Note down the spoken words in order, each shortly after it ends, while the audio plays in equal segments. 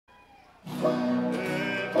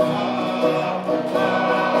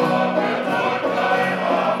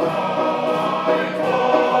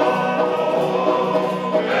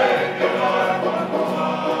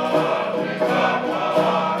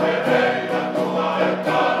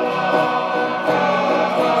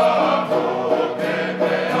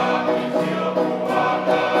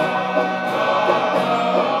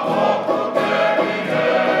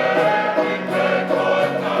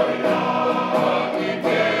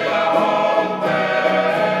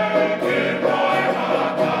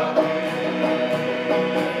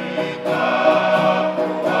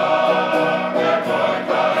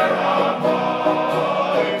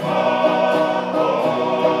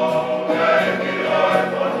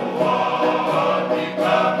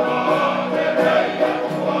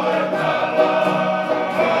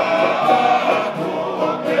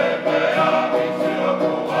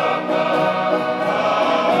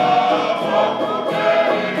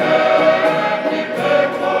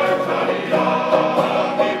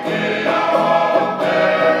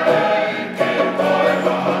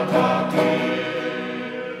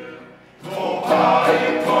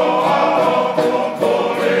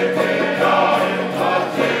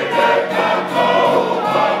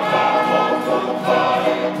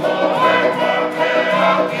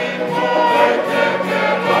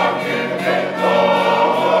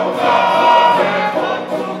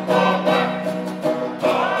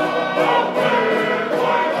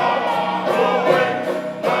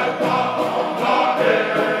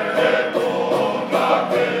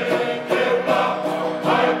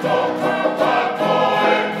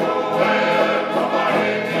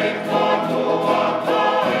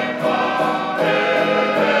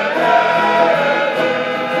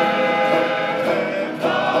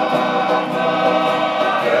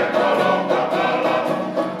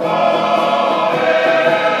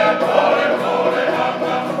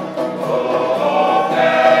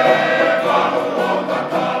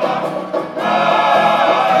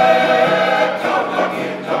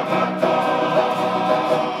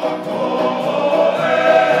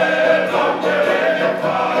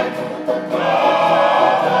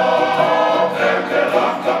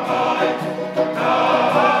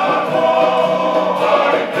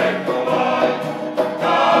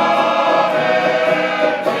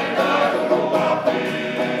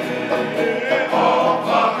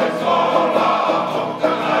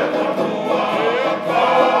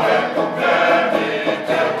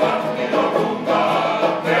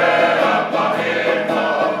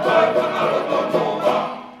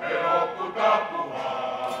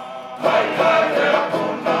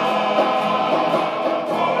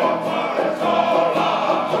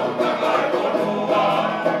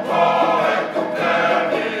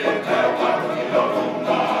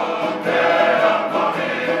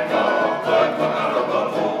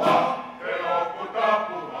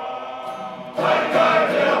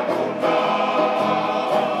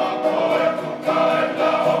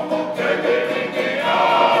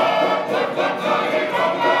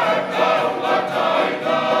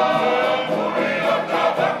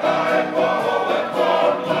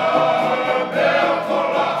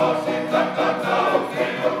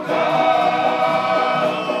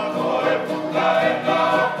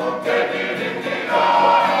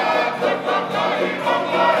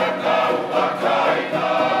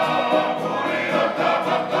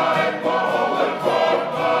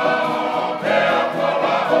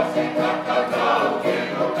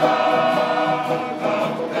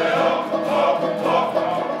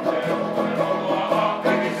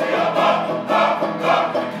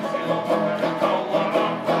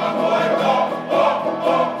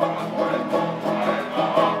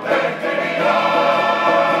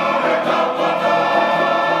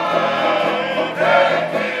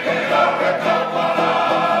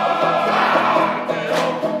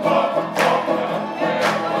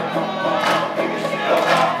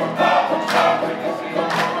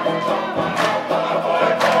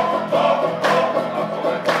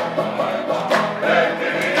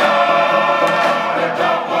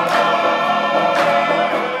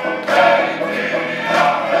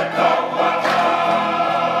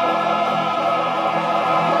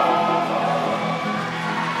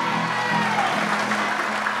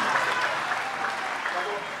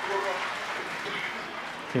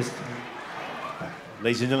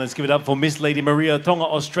Ladies and gentlemen, let's give it up for Miss Lady Maria Tonga,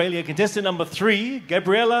 Australia. Contestant number 3,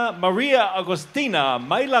 Gabriella Maria Augustina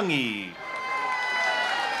Mailangi.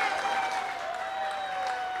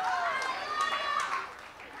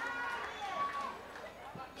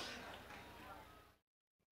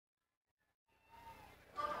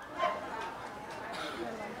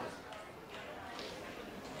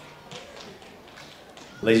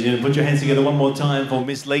 Ladies and gentlemen, put your hands together one more time for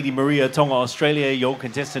Miss Lady Maria Tonga, Australia, your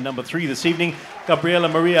contestant number 3 this evening, Gabriella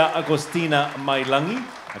Maria Augustina Mailangi,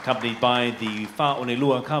 accompanied by the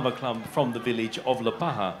Whaonelua Kava Club from the village of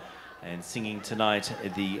Lapaha, and singing tonight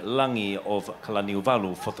the Langi of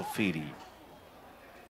Kalaniuvalu Fotofiri.